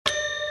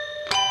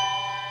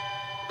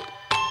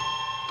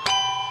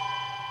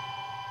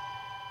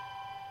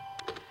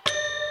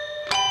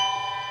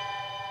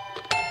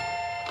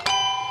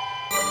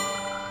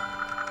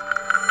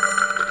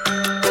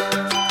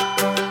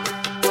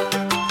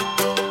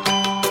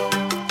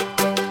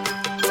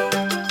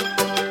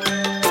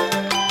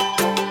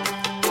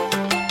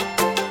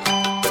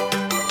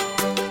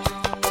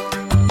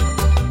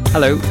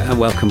Hello and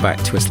welcome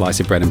back to A Slice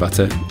of Bread and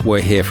Butter. We're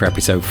here for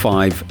episode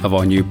 5 of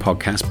our new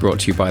podcast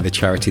brought to you by the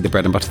charity The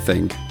Bread and Butter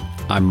Thing.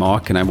 I'm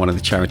Mark and I'm one of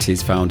the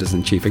charity's founders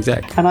and chief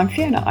exec. And I'm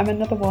Fiona. I'm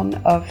another one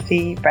of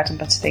the Bread and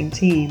Butter Thing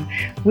team.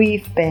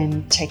 We've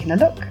been taking a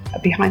look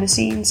behind the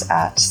scenes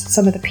at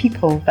some of the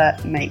people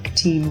that make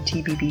Team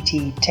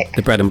TBBT tick.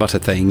 The Bread and Butter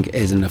Thing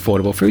is an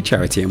affordable food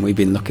charity and we've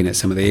been looking at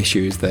some of the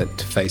issues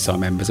that face our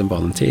members and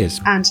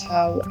volunteers. And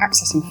how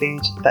accessing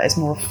food that is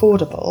more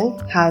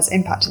affordable has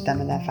impacted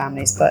them and their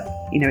families. But,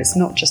 it's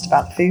not just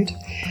about the food.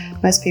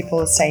 Most people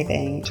are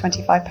saving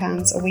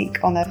 £25 a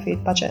week on their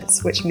food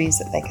budgets, which means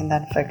that they can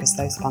then focus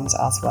those funds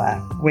elsewhere,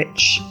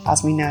 which,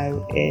 as we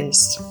know,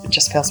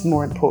 just feels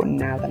more important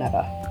now than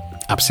ever.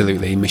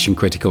 Absolutely mission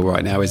critical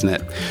right now, isn't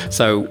it?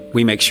 So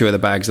we make sure the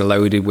bags are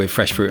loaded with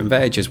fresh fruit and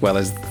veg, as well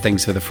as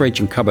things for the fridge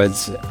and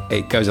cupboards.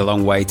 It goes a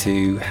long way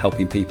to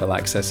helping people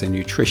access a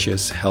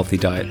nutritious, healthy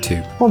diet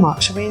too. Well,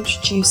 Mark, shall we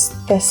introduce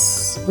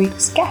this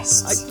week's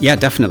guests? Yeah,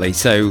 definitely.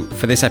 So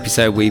for this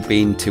episode, we've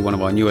been to one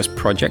of our newest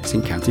projects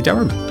in County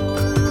Durham.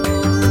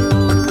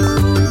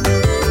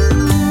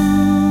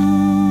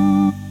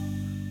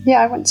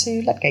 Yeah, I went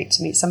to Ludgate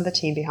to meet some of the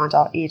team behind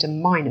our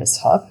Eden Miners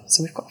Hub.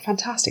 So we've got a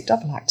fantastic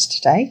double act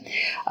today.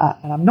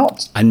 And I'm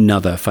not...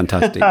 Another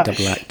fantastic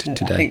double act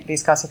today. I think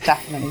these guys are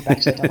definitely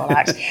better double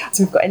act.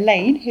 So we've got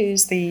Elaine,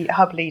 who's the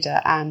hub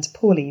leader, and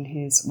Pauline,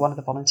 who's one of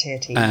the volunteer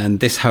team. And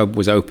this hub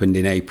was opened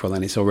in April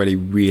and it's already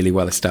really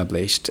well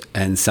established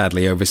and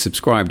sadly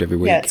oversubscribed every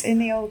week. Yeah, it's in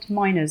the old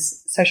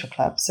Miners Social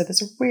Club. So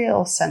there's a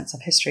real sense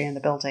of history in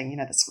the building.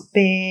 There's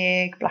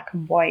big black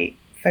and white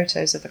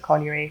photos of the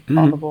colliery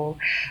on the wall.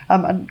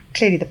 And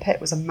clearly the pit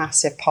was a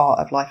massive part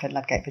of life in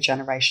Ludgate for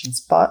generations,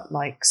 but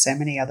like so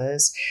many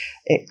others,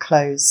 it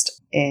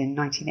closed in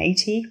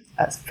 1980.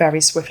 That's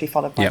very swiftly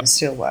followed by the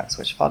steelworks,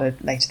 which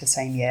followed later the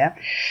same year.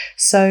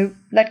 So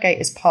Ludgate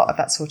is part of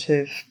that sort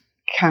of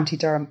County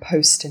Durham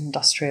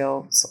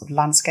post-industrial sort of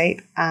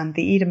landscape, and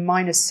the Eden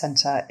Miners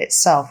Centre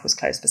itself was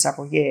closed for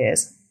several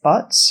years,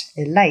 but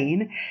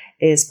Elaine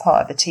is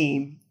part of the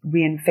team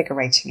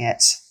reinvigorating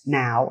it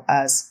now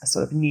as a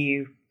sort of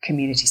new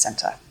community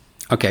centre.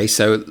 Okay,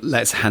 so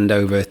let's hand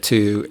over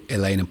to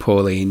Elaine and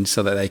Pauline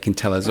so that they can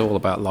tell us all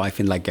about life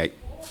in Ludgate.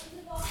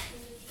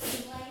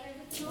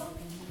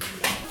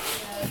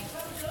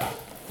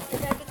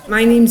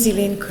 My name's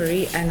Elaine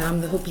Curry and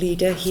I'm the hub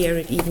leader here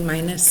at Eden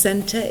Miners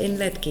Centre in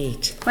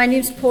Ludgate. My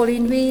name's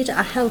Pauline Reid.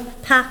 I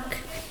help pack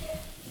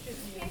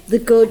the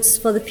goods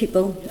for the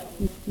people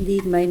in the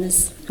Eden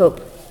Miners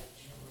Hub.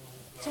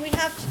 So we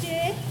have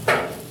today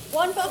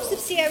 1 box of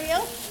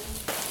cereal,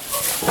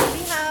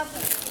 we have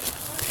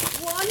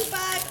 1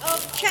 bag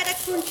of cheddar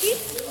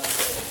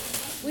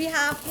crunchies, we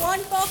have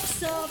 1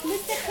 box of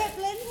Mr.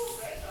 Kipling's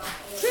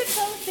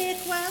triple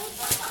bakewell,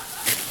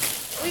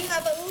 we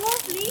have a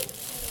lovely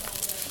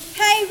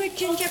pay-rich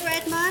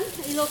gingerbread man,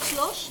 he looks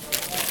lush,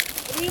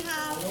 we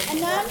have a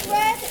naan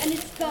bread and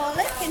it's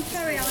garlic and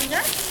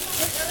coriander.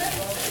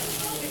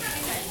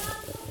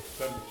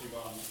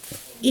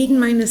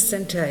 Eden Miners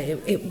Centre,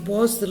 it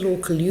was the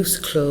local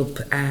youth club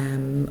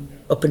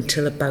up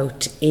until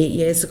about 8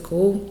 years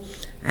ago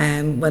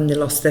when they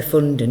lost their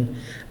funding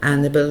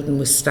and the building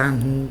was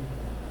standing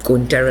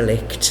going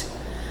derelict.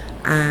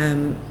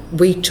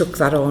 We took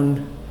that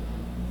on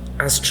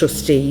as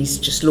trustees,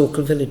 just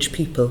local village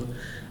people,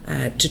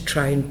 to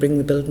try and bring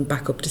the building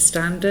back up to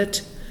standard.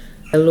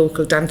 A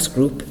local dance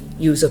group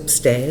use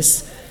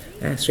upstairs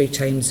 3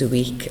 times a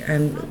week,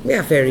 and we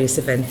have various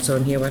events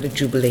on here. We had a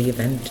Jubilee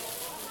event.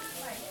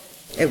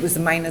 It was the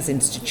Miners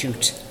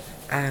Institute,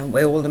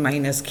 where all the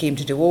miners came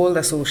to do all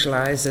their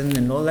socialising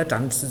and all their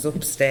dances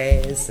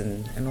upstairs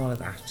and all of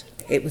that.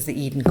 It was the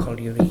Eden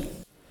Colliery.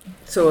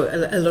 So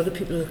a lot of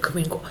people would come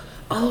in and go,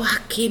 oh, I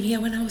came here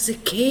when I was a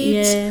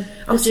kid. Yeah,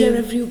 I was here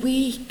every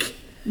week.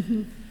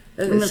 Mm-hmm.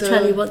 And they'll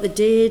tell you what they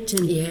did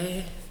and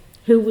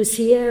who was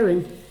here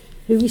and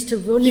who used to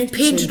run it. You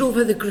painted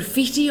over the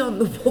graffiti on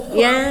the wall.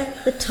 Yeah,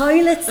 the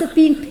toilets have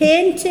been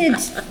painted.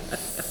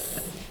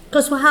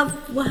 Because we have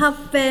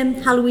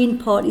Halloween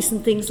parties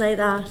and things like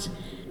that,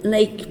 and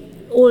like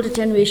older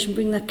generation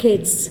bring their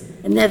kids,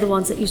 and they're the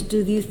ones that used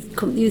to do the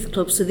youth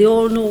club, so they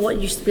all know what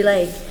it used to be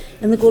like,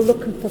 and they go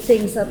looking for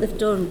things that they've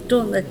done,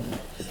 don't they?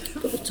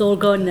 But it's all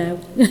gone now.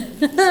 You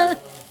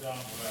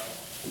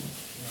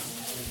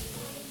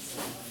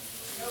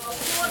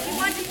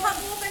want to pop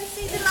over and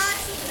see the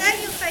lads up there,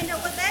 you'll find out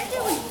what they're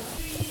doing.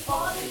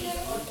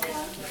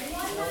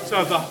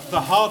 So the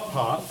hard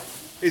part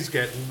is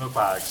getting the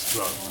bags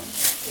thrown,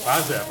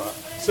 as ever.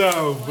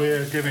 So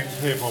we're giving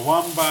people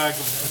 1 bag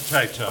of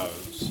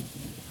potatoes,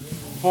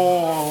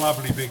 4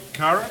 lovely big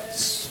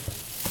carrots,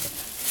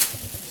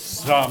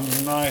 some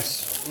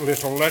nice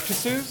little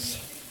lettuces,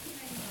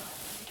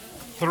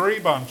 3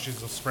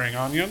 bunches of spring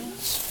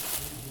onions,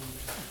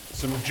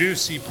 some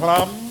juicy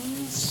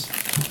plums,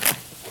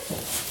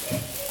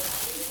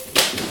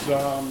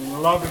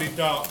 some lovely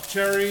dark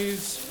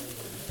cherries,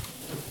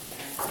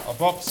 a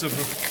box of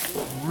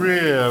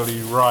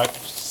really ripe,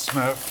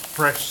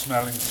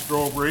 fresh-smelling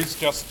strawberries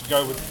just to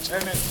go with the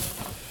tennis,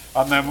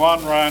 And then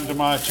one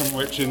random item,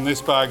 which in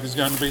this bag is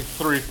going to be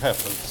 3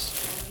 peppers.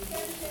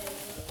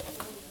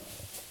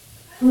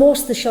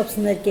 Most of the shops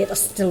in Redgate are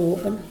still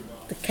open.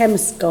 The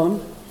chemist's gone,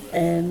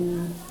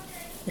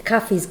 the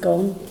cafe's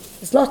gone.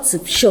 There's lots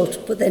of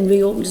shut, but then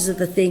reopened as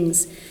other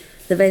things.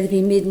 They've either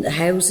been made into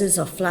houses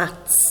or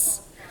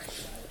flats.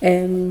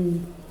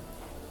 And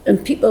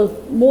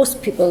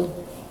most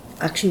people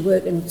actually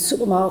work in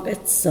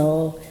supermarkets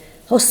or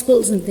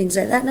hospitals and things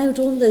like that now,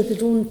 don't they? They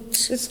don't.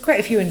 There's quite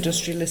a few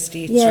industrial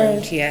estates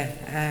around here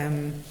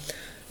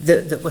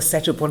that were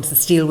set up once the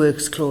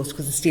steelworks closed,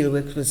 because the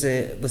steelworks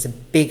was a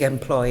big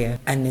employer,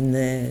 and in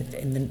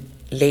the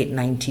late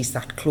 90s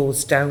that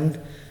closed down.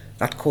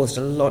 That caused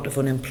a lot of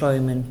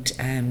unemployment,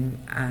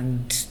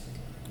 and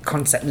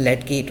Concept and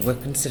Ledgate were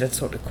considered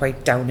sort of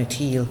quite down at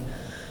heel.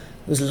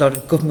 There was a lot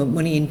of government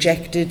money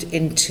injected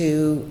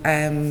into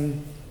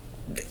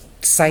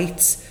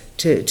sites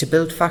to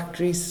build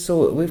factories,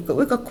 so we've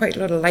got quite a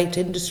lot of light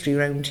industry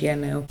around here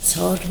now. It's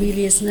hard,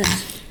 really, isn't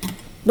it?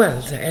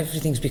 Well,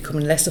 everything's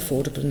becoming less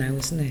affordable now,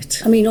 isn't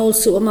it? I mean, all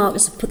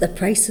supermarkets have put their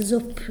prices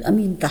up. I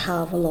mean, they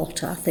have a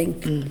lot, I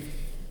think.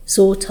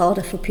 So it's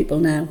harder for people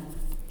now.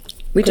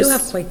 We do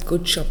have quite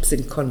good shops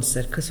in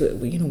Concert, because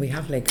we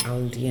have like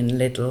Aldi and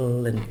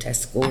Lidl and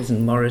Tesco's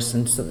and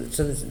Morrison's, so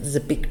there's a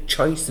big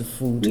choice of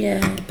food.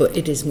 Yeah. But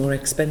it is more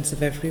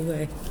expensive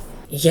everywhere.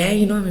 Yeah,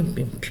 I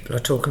mean, people are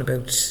talking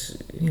about,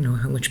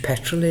 how much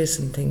petrol is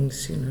and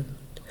things,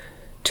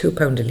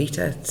 £2 a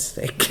litre. It's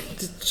like,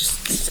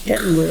 it's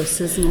getting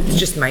worse, isn't it? It's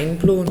just mind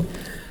blown.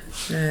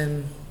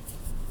 So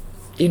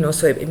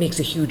it makes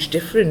a huge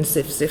difference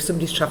if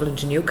somebody's travelling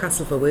to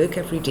Newcastle for work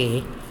every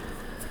day.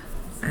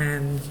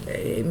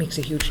 It makes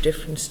a huge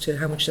difference to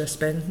how much they're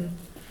spending.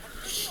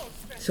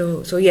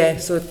 So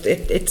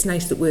it's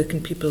nice that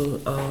working people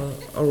are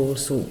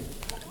also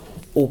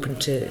open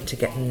to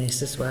getting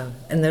this as well.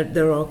 And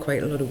there are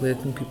quite a lot of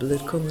working people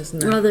that come, isn't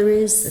there? Oh, there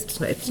is.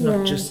 It's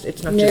not just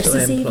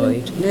nurses,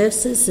 unemployed. Even.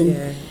 Nurses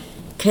and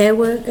care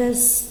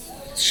workers,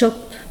 shop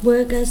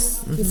workers.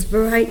 There's a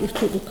variety of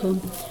people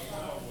come.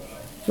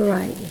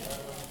 Variety.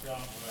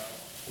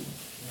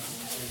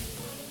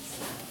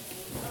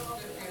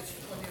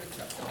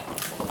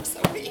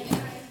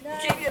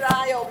 Keep your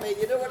eye on me,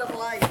 you know what I'm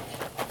like.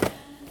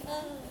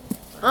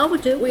 Oh, we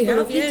do. We have,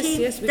 lovely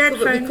tea. yes. We Dead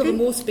cover friendly.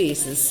 more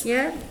spaces.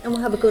 Yeah, and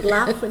we'll have a good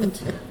laugh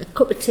and a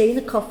cup of tea and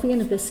a coffee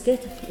and a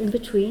biscuit in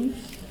between.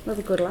 We'll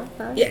have a good laugh,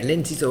 eh? Yeah,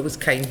 Lindsay's always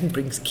kind and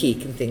brings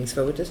cake and things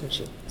forward, doesn't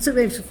she?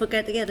 Sometimes we'll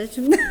forget to get it.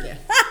 Yeah.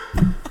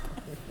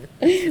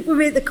 We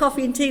make the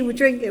coffee and tea, we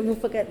drink it and we'll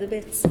forget the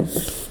bits.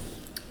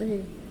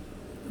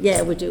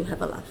 Yeah, we do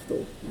have a laugh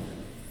though.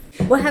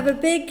 We'll have a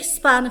big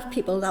span of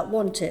people that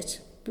want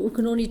it, but we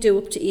can only do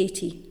up to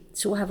 80.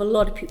 So we'll have a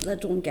lot of people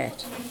that don't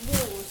get.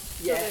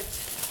 Yeah.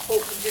 Hope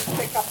you just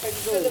pick up and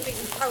go. So the big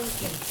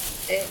counting.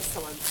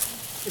 Excellent.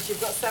 Because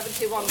you've got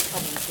 71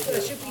 coming to do.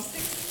 There should be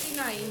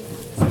 69,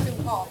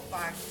 2 half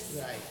bags.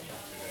 Right.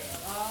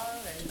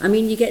 I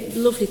mean, you get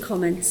lovely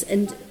comments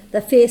and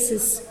their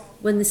faces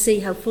when they see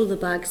how full the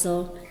bags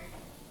are.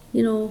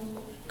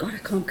 God, I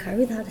can't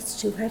carry that,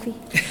 it's too heavy.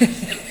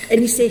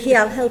 And you say, here,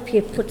 I'll help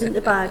you put it in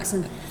the bags.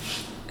 And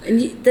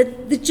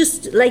they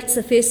just lights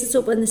their faces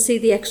up when they see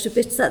the extra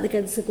bits that they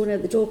get as they're going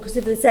out the door. Because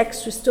if there's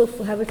extra stuff,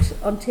 we'll have it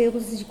on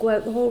tables as you go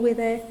out the hallway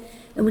there.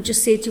 And we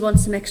just say, do you want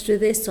some extra of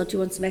this or do you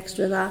want some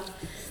extra of that?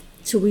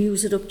 So we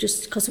use it up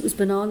just because it was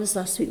bananas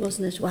last week,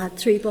 wasn't it? We had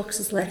 3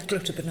 boxes left. A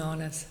lot of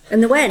bananas.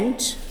 And they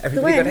went.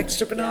 Everybody got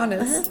extra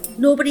bananas.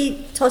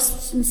 Nobody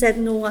tossed and said,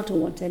 no, I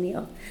don't want any.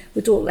 Or,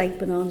 we don't like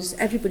bananas.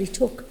 Everybody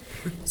took.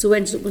 So we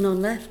ended up with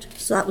none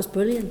left. So that was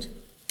brilliant.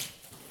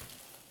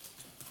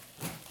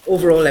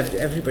 Overall,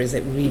 everybody's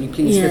like really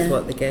pleased with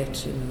what they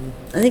get.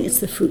 I think it's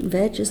the fruit and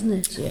veg, isn't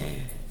it? Yeah.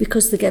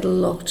 Because they get a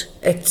lot.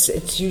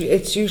 It's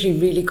usually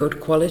really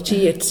good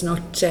quality. It's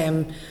not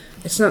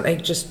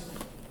like just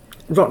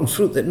rotten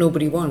fruit that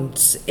nobody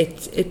wants.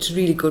 It's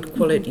really good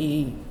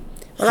quality.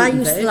 Well, I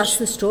used to last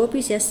the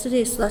strawberries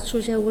yesterday, so that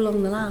shows you how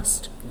long they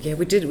last. Yeah,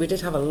 we did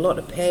have a lot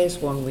of pears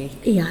one week.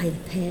 Yeah, the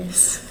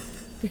pears.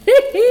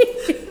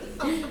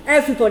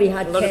 Everybody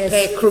had a lot pears. of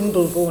pear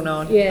crumble going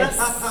on. Yes,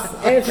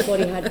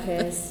 everybody had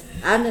pears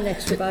and an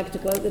extra bag to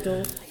go out the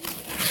door.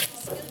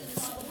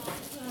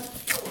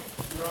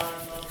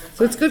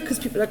 So it's good because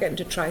people are getting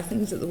to try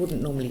things that they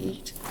wouldn't normally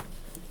eat.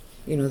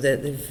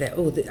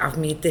 I've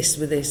made this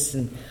with this,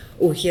 and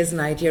here's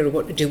an idea of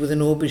what to do with an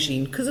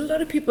aubergine. Because a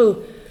lot of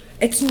people,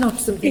 it's not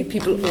something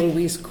people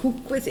always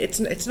cook with. It's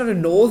not a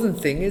northern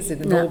thing, is it?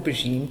 An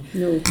aubergine.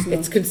 No, it's not.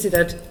 It's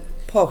considered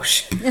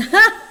posh.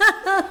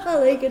 I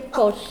like it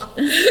posh.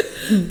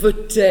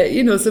 But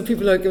so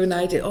people are giving an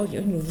idea.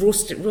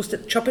 Roast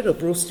it, chop it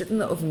up, roast it in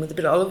the oven with a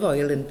bit of olive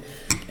oil and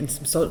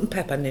some salt and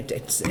pepper, and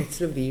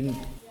it's lovely.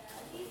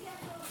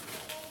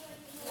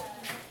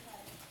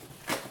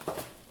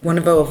 One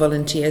of our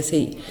volunteers,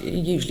 he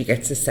usually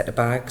gets a set of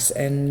bags,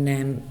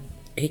 and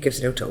he gives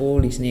it out to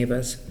all his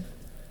neighbours.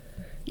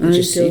 He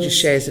just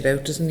shares it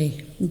out, doesn't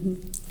he? Mm-hmm.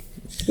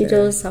 He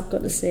does, I've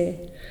got to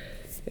say.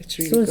 It's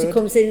really Someone good.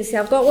 comes in and says,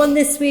 I've got one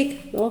this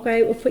week.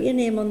 Okay, we'll put your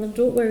name on them,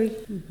 don't worry.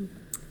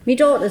 My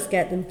daughters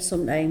get them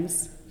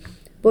sometimes.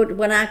 But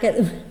when I get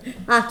them,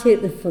 I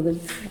take them for them.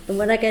 And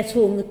when I get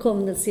home, they come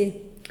and they'll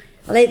say,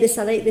 I like this,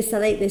 I like this, I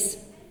like this.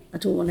 I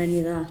don't want any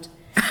of that.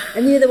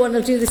 And the other one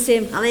will do the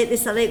same. I like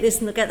this, and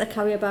they'll get the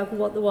carrier bag with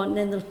what they want, and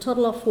then they'll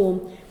toddle off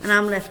home, and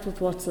I'm left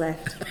with what's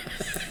left.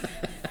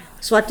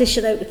 So I dish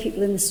it out to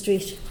people in the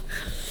street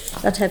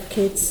that have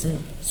kids,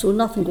 so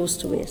nothing goes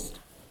to waste.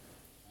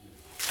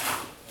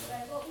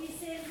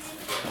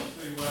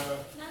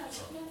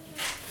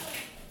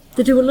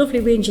 They do a lovely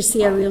range of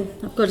cereal,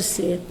 I've got to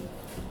say.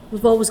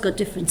 We've always got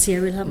different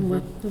cereal, haven't we?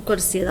 We've got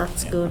to say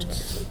that's good.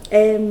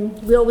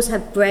 We always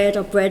have bread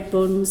or bread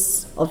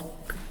buns or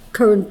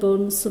currant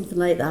buns, something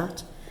like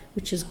that,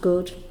 which is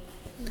good.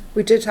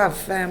 We did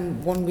have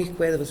 1 week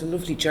where there was a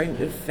lovely joint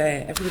of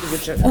everybody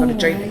got a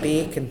joint of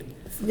bacon.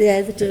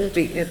 Yeah, they did.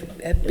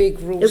 A big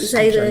roast.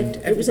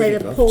 It was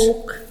either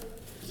pork,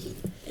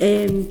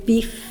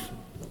 beef,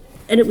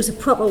 and it was a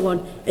proper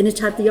one, and it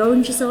had the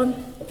oranges on.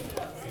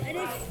 And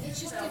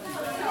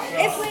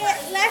if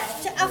we're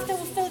left after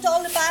we've filled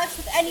all the bags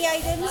with any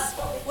items,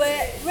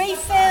 we'll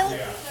refill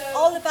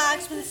all the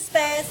bags with the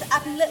spares,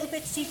 adding little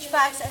bits to each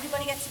bag so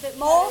everybody gets a bit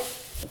more.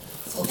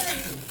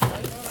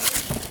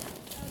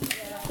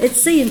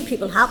 It's seeing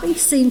people happy,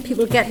 seeing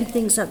people getting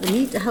things that they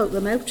need to help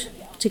them out,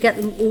 to get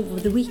them over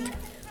the week,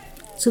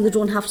 so they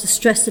don't have to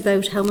stress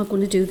about how am I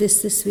going to do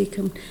this week,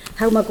 and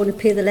how am I going to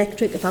pay the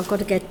electric if I've got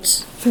to get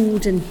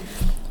food, and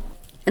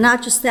I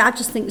just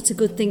think it's a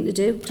good thing to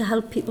do to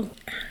help people.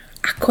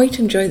 I quite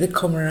enjoy the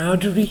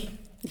camaraderie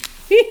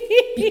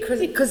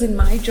because in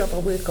my job I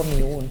work on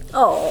my own,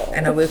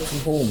 and I work from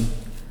home,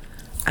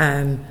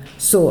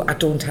 so I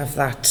don't have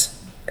that.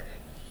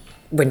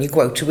 When you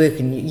go out to work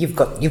and you've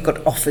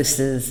got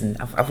offices, and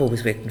I've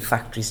always worked in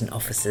factories and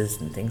offices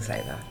and things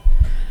like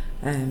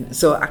that.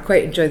 So I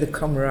quite enjoy the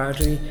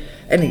camaraderie,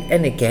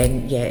 and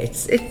again, yeah,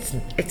 it's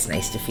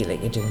nice to feel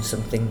like you're doing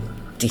something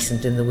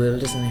decent in the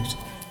world, isn't it?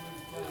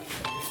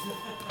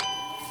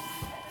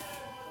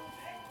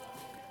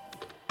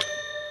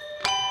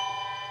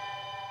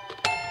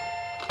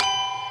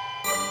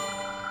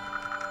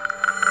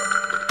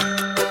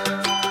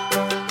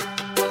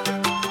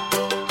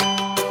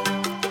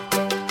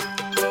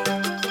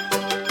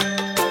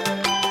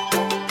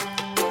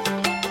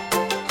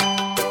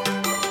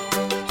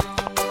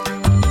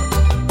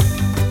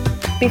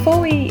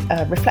 Before we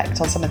reflect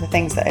on some of the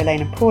things that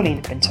Elaine and Pauline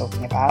have been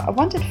talking about, I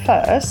wondered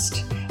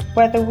first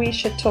whether we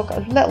should talk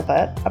a little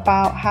bit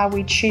about how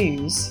we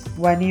choose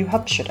where new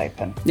hubs should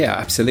open. Yeah,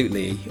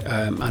 absolutely.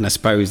 And I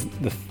suppose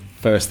the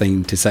first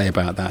thing to say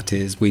about that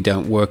is we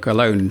don't work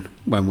alone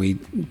when we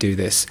do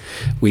this.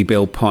 We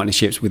build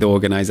partnerships with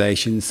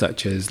organisations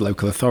such as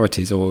local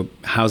authorities or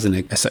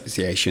housing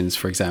associations,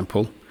 for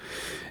example.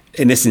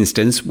 In this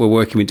instance, we're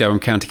working with Durham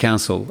County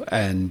Council,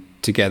 and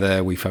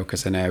together we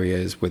focus on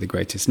areas with the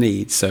greatest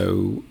need.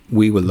 So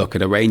we will look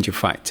at a range of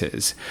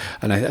factors.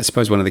 And I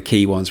suppose one of the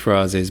key ones for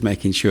us is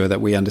making sure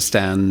that we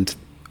understand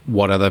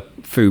what other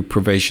food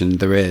provision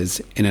there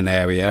is in an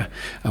area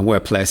and where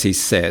places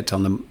sit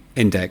on the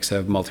index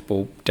of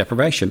multiple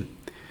deprivation.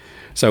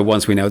 So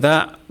once we know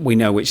that, we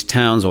know which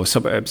towns or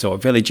suburbs or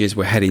villages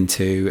we're heading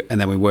to, and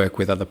then we work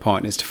with other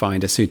partners to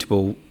find a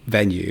suitable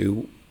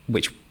venue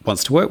which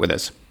wants to work with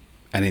us.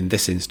 And in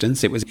this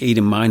instance, it was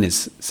Eden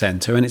Miners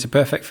Centre, and it's a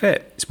perfect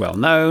fit. It's well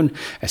known,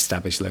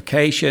 established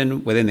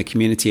location within the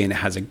community, and it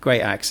has a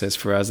great access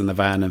for us in the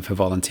van and for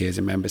volunteers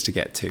and members to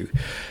get to.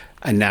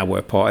 And now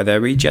we're part of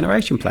their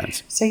regeneration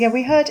plans. So yeah,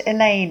 we heard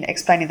Elaine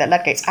explaining that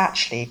Ledgate's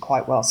actually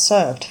quite well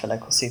served for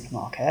local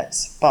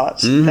supermarkets,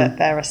 but that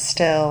there are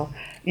still,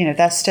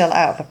 they're still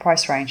out of the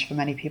price range for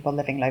many people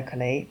living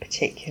locally,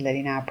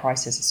 particularly now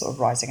prices are sort of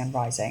rising and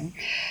rising.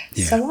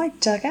 Yeah. So I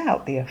dug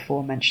out the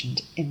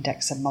aforementioned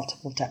index of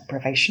multiple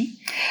deprivation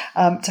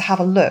to have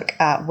a look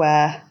at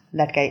where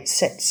Ledgate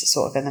sits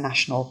sort of in the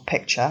national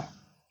picture.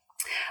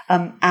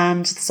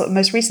 And the sort of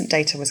most recent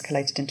data was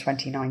collated in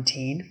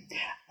 2019.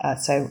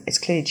 So it's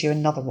clearly due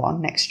another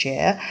one next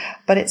year,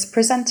 but it's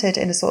presented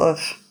in a sort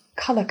of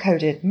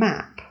colour-coded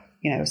map,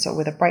 sort of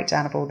with a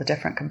breakdown of all the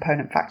different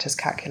component factors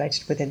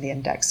calculated within the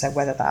index. So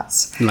whether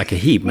that's like a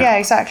heat map. Yeah,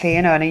 exactly.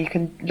 And you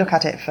can look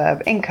at it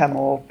for income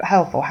or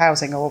health or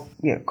housing or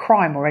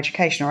crime or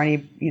education or any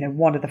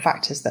one of the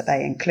factors that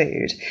they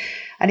include.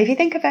 And if you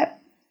think of it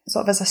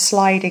sort of as a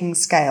sliding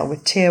scale,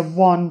 with tier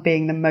 1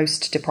 being the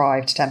most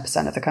deprived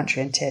 10% of the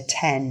country and tier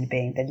 10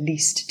 being the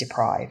least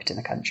deprived in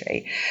the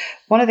country,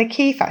 one of the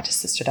key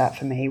factors that stood out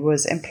for me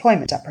was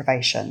employment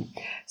deprivation.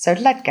 So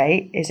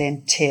Ledgate is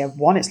in tier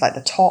 1. It's like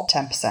the top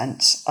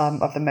 10%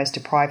 of the most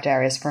deprived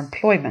areas for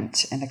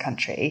employment in the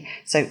country.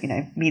 So,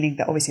 meaning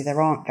that obviously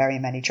there aren't very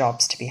many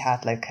jobs to be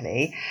had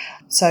locally.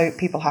 So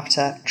people have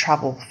to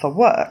travel for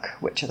work,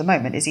 which at the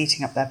moment is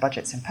eating up their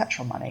budgets in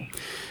petrol money.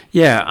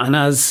 Yeah, and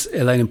as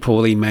Elaine and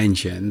Pauline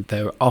mentioned,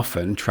 they're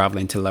often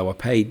travelling to lower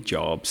paid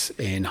jobs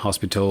in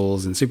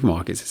hospitals and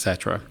supermarkets,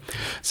 etc.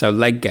 So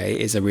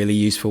Ledgate is a really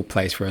useful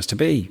place for us to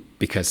be,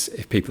 because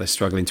if people are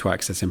struggling to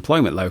access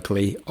employment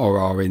locally or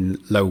are in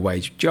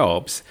low-wage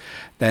jobs,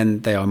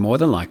 then they are more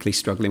than likely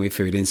struggling with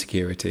food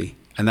insecurity.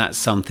 And that's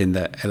something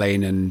that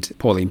Elaine and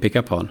Pauline pick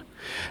up on.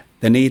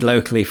 The need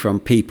locally from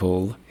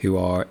people who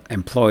are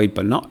employed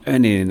but not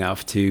earning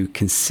enough to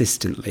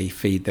consistently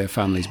feed their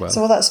families well.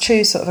 So that's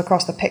true sort of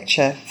across the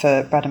picture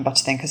for Bread and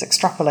Butter Thing, because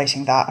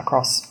extrapolating that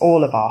across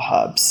all of our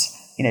hubs,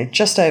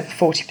 just over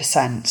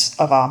 40%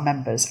 of our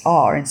members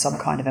are in some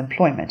kind of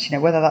employment.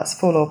 Whether that's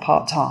full or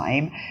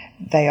part-time,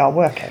 they are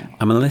working.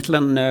 I'm a little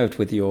unnerved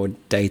with your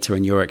data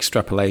and your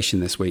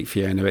extrapolation this week,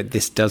 Fiona.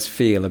 This does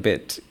feel a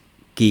bit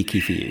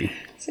geeky for you.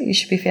 So you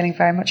should be feeling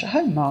very much at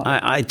home, Mark.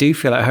 I do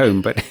feel at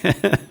home, but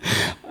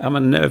I'm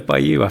unnerved by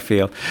you, I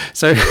feel.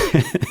 So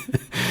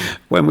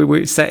when we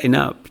were setting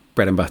up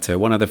Bread and Butter,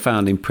 one of the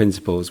founding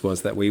principles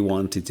was that we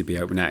wanted to be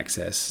open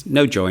access.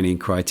 No joining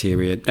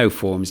criteria, no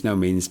forms, no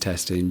means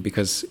testing,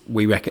 because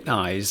we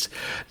recognised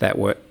that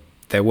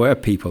there are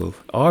people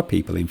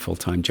in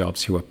full-time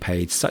jobs who are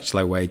paid such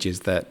low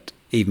wages that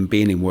even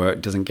being in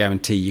work doesn't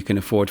guarantee you can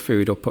afford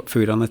food or put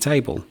food on the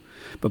table.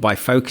 But by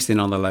focusing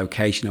on the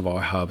location of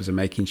our hubs and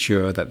making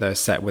sure that they're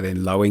set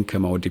within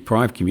low-income or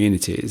deprived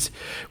communities,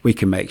 we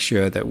can make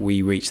sure that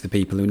we reach the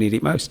people who need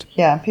it most.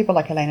 Yeah, and people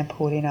like Elaine and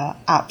Pauline are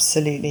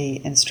absolutely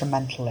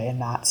instrumental in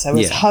that. So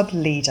as hub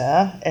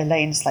leader,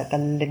 Elaine's like the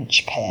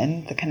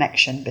linchpin, the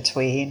connection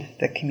between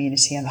the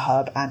community and the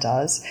hub and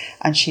us.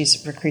 And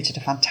she's recruited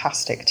a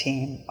fantastic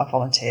team of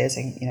volunteers,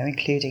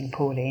 including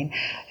Pauline,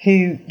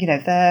 who,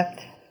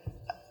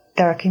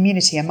 they're a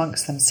community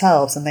amongst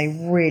themselves, and they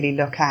really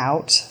look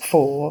out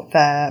for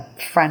their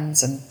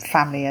friends and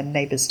family and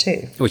neighbours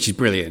too. Which is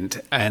brilliant.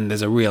 And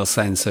there's a real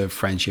sense of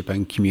friendship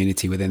and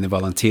community within the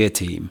volunteer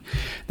team.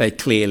 They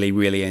clearly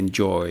really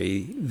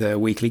enjoy the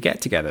weekly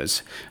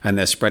get-togethers, and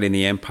they're spreading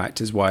the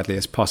impact as widely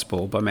as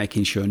possible by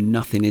making sure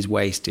nothing is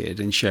wasted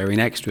and sharing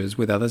extras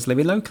with others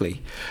living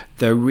locally.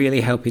 They're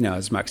really helping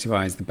us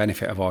maximise the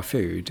benefit of our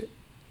food.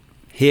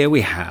 Here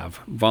we have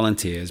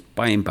volunteers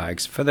buying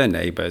bags for their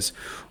neighbours,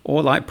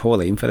 or like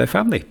Pauline, for their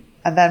family.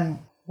 And then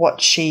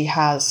what she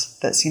has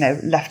that's,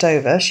 left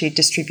over, she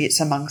distributes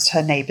amongst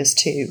her neighbours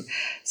too.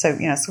 So,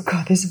 so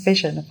got this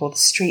vision of all the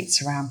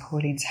streets around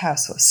Pauline's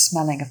house sort of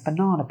smelling of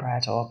banana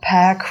bread or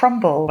pear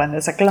crumble when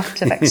there's a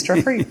glut of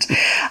extra fruit.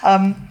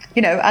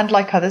 And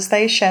like others,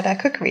 they share their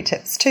cookery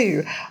tips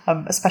too,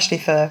 especially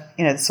for,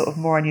 the sort of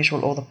more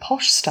unusual or the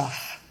posh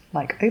stuff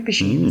like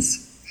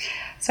aubergines.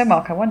 So,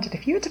 Mark, I wondered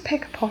if you were to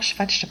pick a posh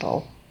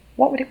vegetable,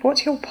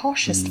 what's your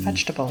poshest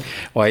vegetable?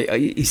 Well,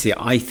 you see,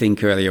 I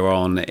think earlier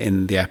on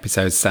in the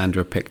episode,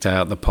 Sandra picked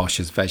out the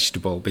poshest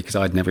vegetable because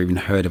I'd never even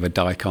heard of a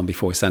daikon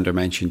before Sandra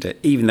mentioned it,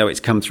 even though it's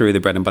come through the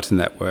Bread and Butter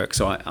Network.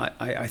 So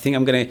I think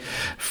I'm going to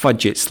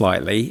fudge it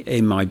slightly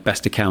in my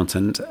best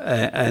accountant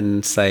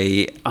and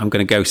say I'm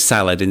going to go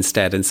salad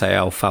instead and say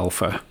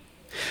alfalfa,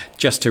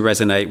 just to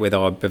resonate with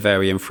our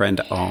Bavarian friend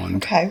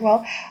Arndt. Okay,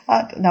 well,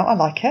 no, I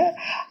like it.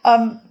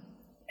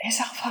 Is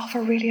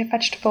alfalfa really a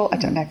vegetable? I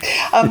don't know.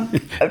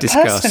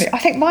 Personally, I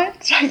think mine...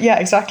 Yeah,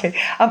 exactly.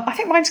 I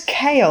think mine's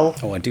kale.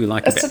 Oh, I do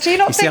like it. So do you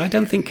not see, I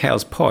don't think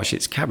kale's posh.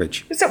 It's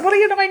cabbage. Is it, well,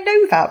 I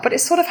know that, but it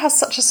sort of has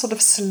such a sort of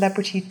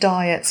celebrity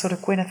diet, sort of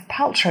Gwyneth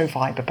Paltrow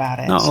vibe about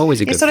it. Not always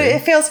a good thing.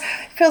 It feels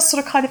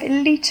sort of kind of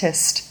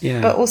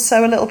elitist, but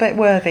also a little bit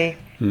worthy.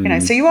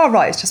 So you are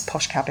right, it's just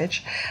posh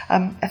cabbage.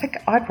 I think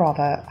I'd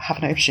rather have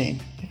an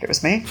aubergine if it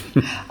was me.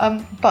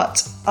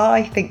 But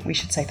I think we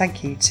should say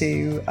thank you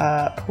to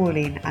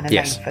Pauline and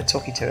Elaine for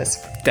talking to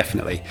us.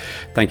 Definitely.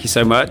 Thank you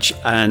so much.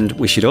 And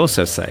we should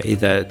also say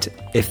that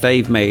if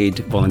they've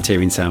made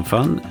volunteering sound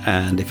fun,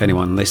 and if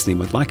anyone listening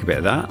would like a bit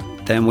of that,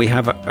 then we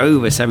have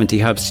over 70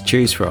 hubs to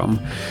choose from.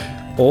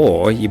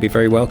 Or you'd be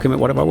very welcome at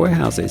one of our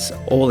warehouses.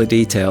 All the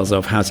details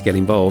of how to get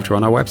involved are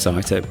on our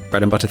website at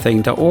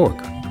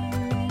breadandbutterthing.org.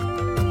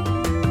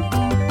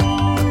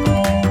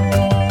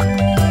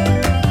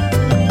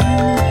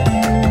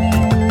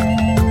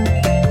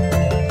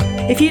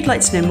 If you'd like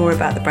to know more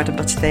about the Bread and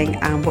Butter Thing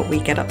and what we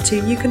get up to,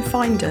 you can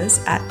find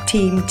us at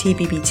Team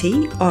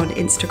TBBT on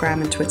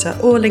Instagram and Twitter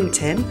or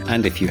LinkedIn.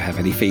 And if you have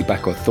any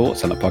feedback or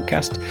thoughts on the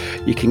podcast,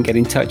 you can get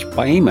in touch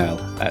by email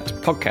at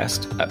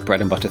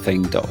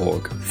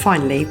podcast@breadandbutterthing.org.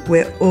 Finally,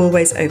 we're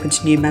always open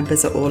to new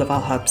members at all of our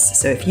hubs.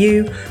 So if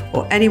you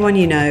or anyone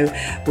you know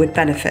would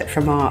benefit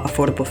from our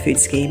affordable food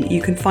scheme,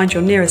 you can find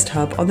your nearest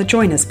hub on the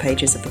Join Us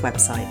pages of the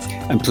website.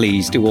 And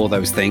please do all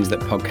those things that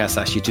podcasts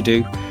ask you to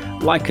do.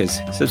 Like us,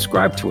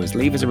 subscribe to us,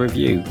 leave us a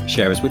review,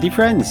 share us with your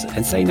friends,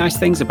 and say nice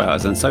things about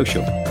us on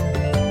social.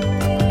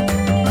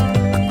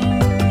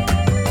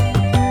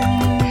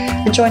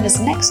 And join us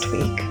next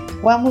week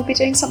when we'll be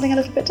doing something a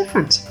little bit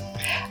different.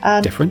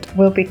 Different?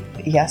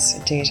 Yes,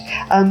 indeed.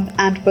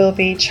 And we'll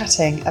be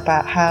chatting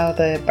about how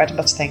the Bread and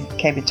Butter Thing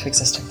came into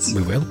existence.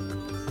 We will?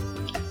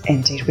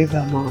 Indeed, we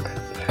will, Mark.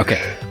 Okay.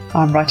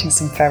 I'm writing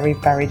some very,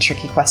 very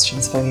tricky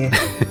questions for you.